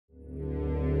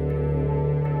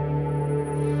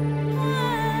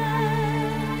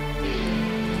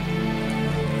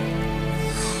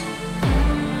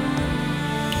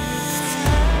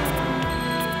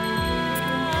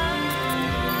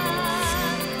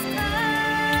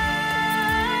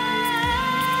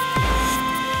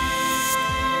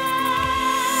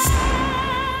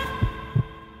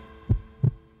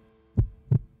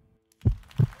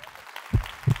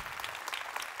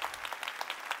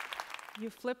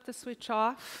flip the switch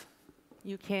off,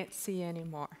 you can't see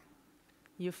anymore.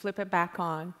 You flip it back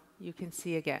on, you can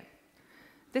see again.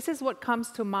 This is what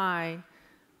comes to mind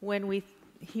when we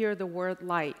hear the word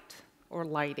light or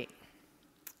lighting.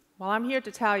 Well, I'm here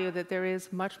to tell you that there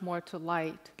is much more to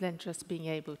light than just being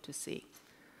able to see.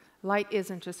 Light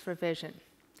isn't just for vision.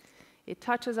 It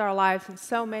touches our lives in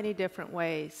so many different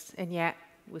ways, and yet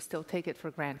we still take it for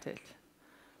granted.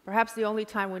 Perhaps the only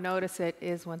time we notice it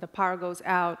is when the power goes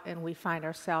out and we find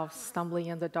ourselves stumbling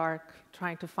in the dark,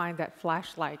 trying to find that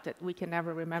flashlight that we can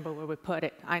never remember where we put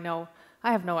it. I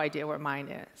have no idea where mine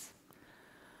is.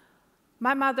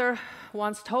 My mother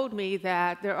once told me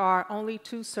that there are only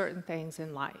two certain things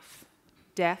in life: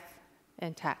 death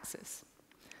and taxes.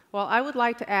 Well, I would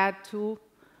like to add two,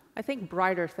 I think,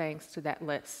 brighter things to that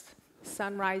list: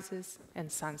 sunrises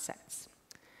and sunsets.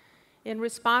 In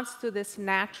response to this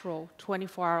natural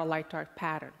 24-hour light-dark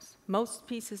patterns, most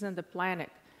species on the planet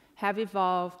have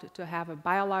evolved to have a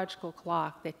biological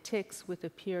clock that ticks with a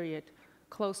period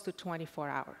close to 24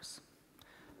 hours.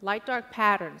 Light-dark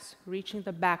patterns reaching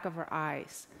the back of our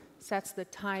eyes sets the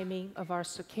timing of our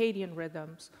circadian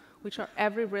rhythms, which are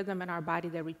every rhythm in our body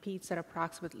that repeats at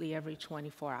approximately every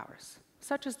 24 hours,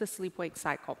 such as the sleep-wake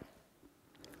cycle.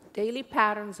 Daily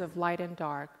patterns of light and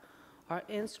dark are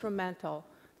instrumental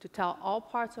to tell all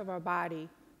parts of our body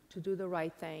to do the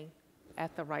right thing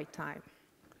at the right time.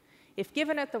 If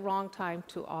given at the wrong time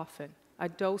too often, a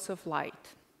dose of light,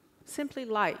 simply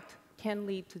light, can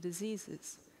lead to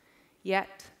diseases.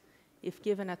 Yet, if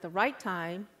given at the right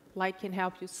time, light can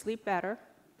help you sleep better,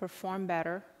 perform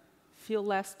better, feel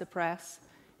less depressed,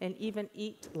 and even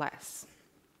eat less.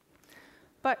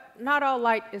 But not all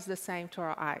light is the same to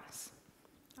our eyes.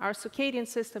 Our circadian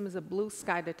system is a blue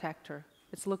sky detector.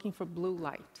 It's looking for blue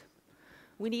light.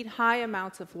 We need high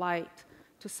amounts of light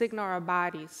to signal our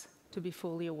bodies to be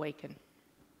fully awakened.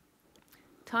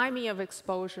 Timing of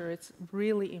exposure is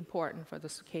really important for the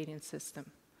circadian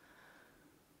system.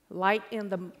 Light in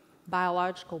the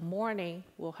biological morning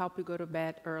will help you go to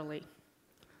bed early.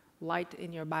 Light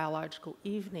in your biological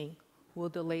evening will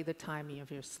delay the timing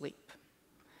of your sleep.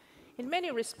 In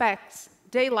many respects,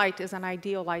 daylight is an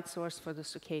ideal light source for the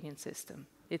circadian system.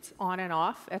 It's on and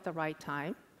off at the right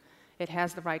time, it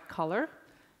has the right color,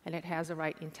 and it has the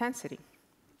right intensity.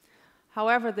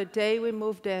 However, the day we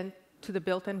moved into the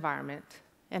built environment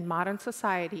and modern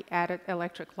society added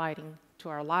electric lighting to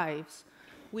our lives,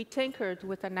 we tinkered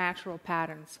with the natural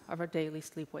patterns of our daily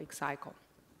sleep-wake cycle.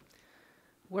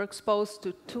 We're exposed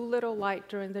to too little light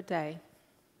during the day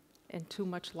and too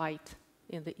much light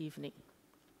in the evening.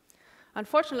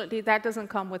 Unfortunately, that doesn't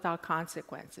come without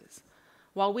consequences.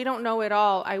 While we don't know it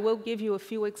all, I will give you a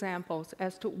few examples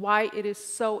as to why it is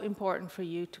so important for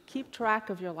you to keep track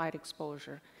of your light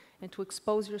exposure and to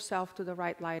expose yourself to the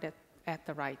right light at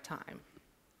the right time.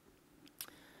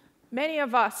 Many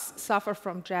of us suffer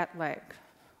from jet lag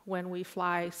when we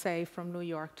fly, say, from New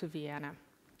York to Vienna.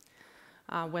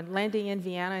 When landing in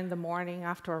Vienna in the morning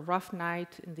after a rough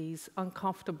night in these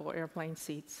uncomfortable airplane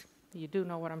seats, you do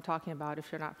know what I'm talking about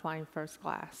if you're not flying first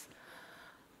class.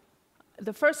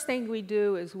 The first thing we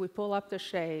do is we pull up the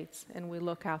shades and we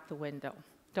look out the window.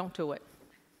 Don't do it.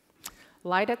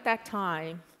 Light at that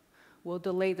time will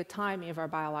delay the timing of our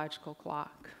biological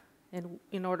clock. And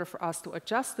in order for us to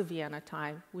adjust the Vienna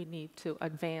time, we need to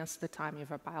advance the timing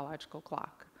of our biological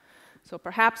clock. So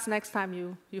perhaps next time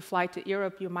you fly to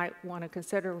Europe, you might want to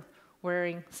consider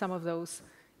wearing some of those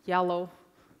yellow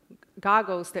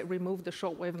goggles that remove the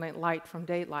short wavelength light from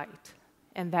daylight.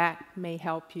 And that may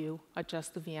help you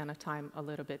adjust the Vienna time a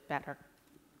little bit better.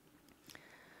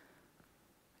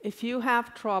 If you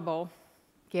have trouble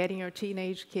getting your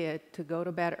teenage kid to go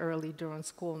to bed early during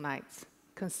school nights,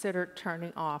 consider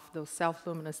turning off those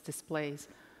self-luminous displays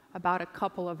about a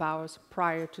couple of hours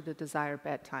prior to the desired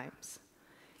bedtimes.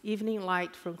 Evening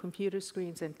light from computer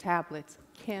screens and tablets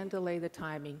can delay the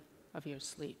timing of your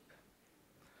sleep.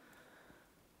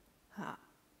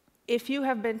 If you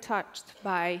have been touched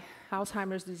by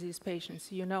Alzheimer's disease patients,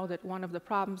 you know that one of the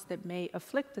problems that may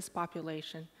afflict this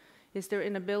population is their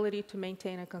inability to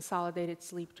maintain a consolidated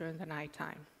sleep during the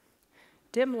nighttime.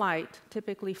 Dim light,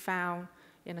 typically found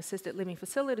in assisted living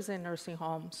facilities and nursing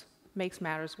homes, makes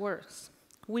matters worse.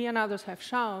 We and others have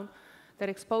shown that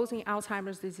exposing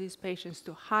Alzheimer's disease patients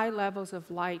to high levels of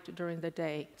light during the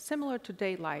day, similar to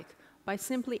daylight, by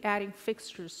simply adding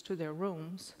fixtures to their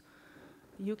rooms,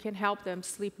 you can help them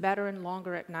sleep better and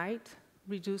longer at night,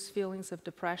 reduce feelings of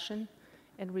depression,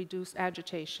 and reduce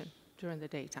agitation during the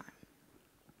daytime.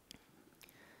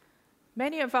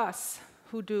 Many of us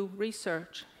who do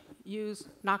research use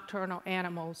nocturnal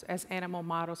animals as animal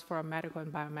models for our medical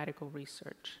and biomedical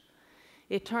research.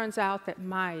 It turns out that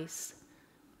mice,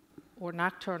 or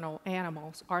nocturnal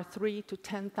animals, are 3,000 to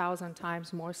 10,000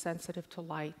 times more sensitive to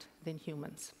light than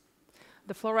humans.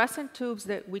 The fluorescent tubes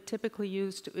that we typically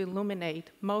use to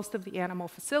illuminate most of the animal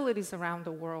facilities around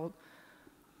the world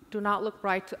do not look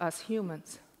bright to us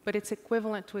humans, but it's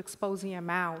equivalent to exposing a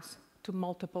mouse to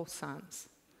multiple suns.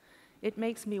 It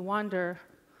makes me wonder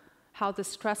how the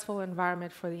stressful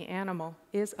environment for the animal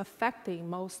is affecting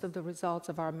most of the results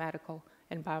of our medical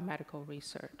and biomedical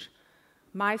research.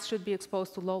 Mice should be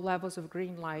exposed to low levels of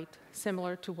green light,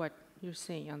 similar to what you're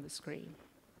seeing on the screen.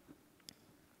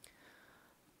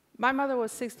 My mother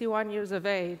was 61 years of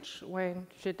age when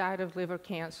she died of liver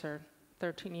cancer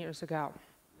 13 years ago.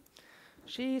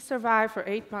 She survived for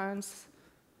 8 months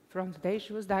from the day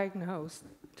she was diagnosed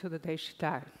to the day she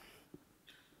died.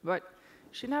 But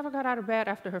she never got out of bed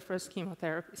after her first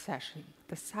chemotherapy session.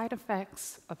 The side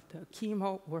effects of the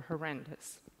chemo were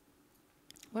horrendous.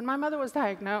 When my mother was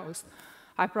diagnosed,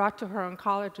 I brought to her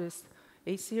oncologist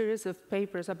a series of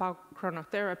papers about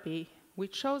chronotherapy,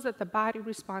 which shows that the body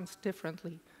responds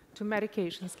differently to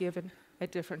medications given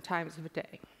at different times of the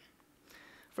day.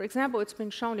 For example, it's been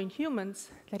shown in humans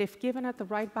that if given at the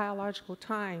right biological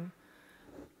time,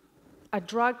 a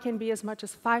drug can be as much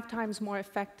as 5 times more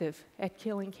effective at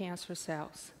killing cancer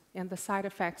cells, and the side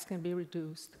effects can be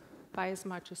reduced by as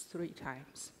much as 3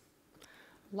 times.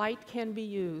 Light can be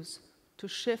used to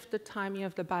shift the timing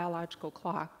of the biological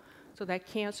clock so that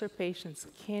cancer patients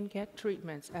can get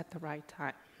treatments at the right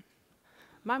time.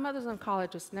 My mother's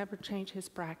oncologist never changed his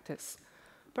practice,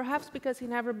 perhaps because he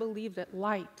never believed that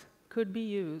light could be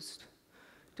used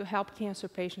to help cancer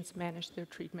patients manage their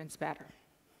treatments better.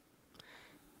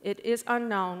 It is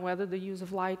unknown whether the use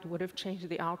of light would have changed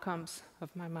the outcomes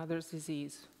of my mother's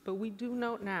disease, but we do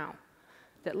note now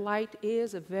that light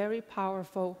is a very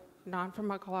powerful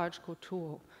non-pharmacological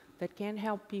tool that can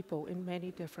help people in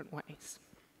many different ways.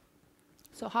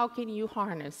 So how can you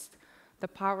harness the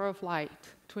power of light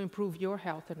to improve your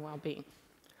health and well-being?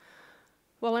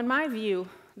 Well, in my view,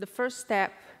 the first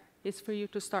step is for you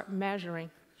to start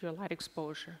measuring your light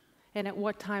exposure and at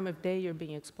what time of day you're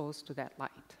being exposed to that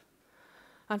light.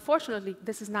 Unfortunately,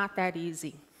 this is not that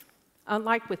easy.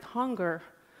 Unlike with hunger,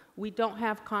 we don't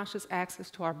have conscious access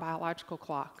to our biological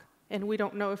clock, and we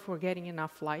don't know if we're getting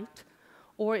enough light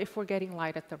or if we're getting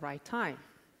light at the right time.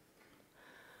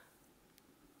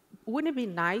 Wouldn't it be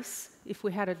nice if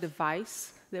we had a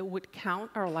device that would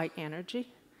count our light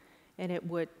energy and it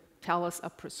would tell us a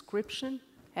prescription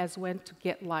as when to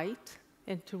get light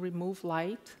and to remove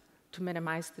light to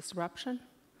minimize disruption?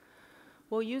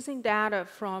 Well, using data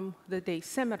from the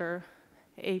dosimeter,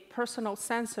 a personal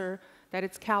sensor that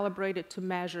it's calibrated to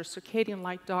measure circadian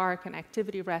light dark and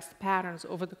activity rest patterns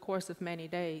over the course of many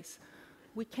days,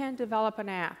 we can develop an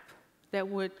app that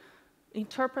would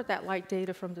interpret that light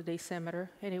data from the dosimeter,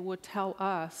 and it would tell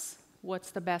us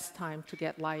what's the best time to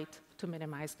get light to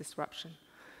minimize disruption.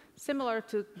 Similar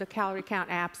to the calorie count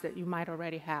apps that you might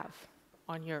already have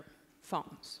on your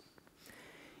phones.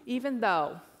 Even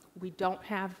though we don't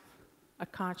have a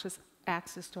conscious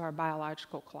access to our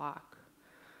biological clock,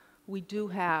 we do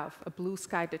have a blue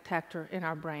sky detector in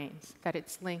our brains that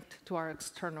it's linked to our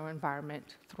external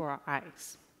environment through our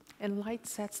eyes. And light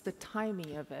sets the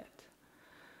timing of it.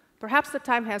 Perhaps the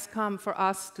time has come for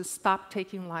us to stop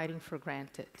taking lighting for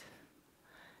granted.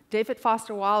 David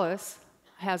Foster Wallace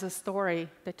has a story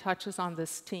that touches on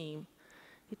this theme.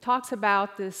 He talks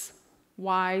about this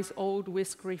wise, old,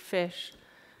 whiskery fish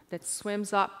that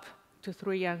swims up to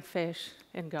 3 young fish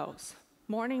and goes,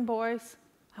 "Morning, boys,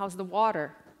 how's the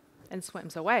water?" and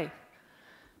swims away.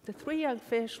 The 3 young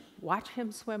fish watch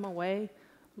him swim away,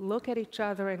 look at each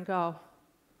other and go,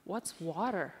 "What's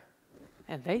water?"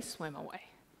 And they swim away.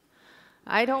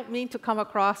 I don't mean to come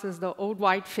across as the old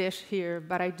white fish here,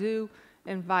 but I do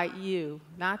invite you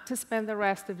not to spend the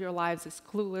rest of your lives as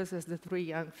clueless as the 3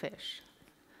 young fish.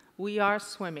 We are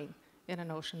swimming in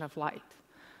an ocean of light.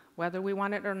 Whether we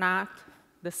want it or not,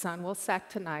 the sun will set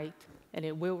tonight, and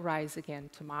it will rise again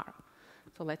tomorrow.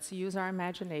 So let's use our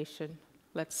imagination.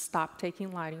 Let's stop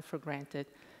taking lighting for granted,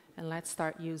 and let's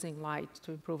start using light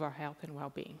to improve our health and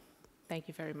well-being. Thank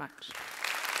you very much.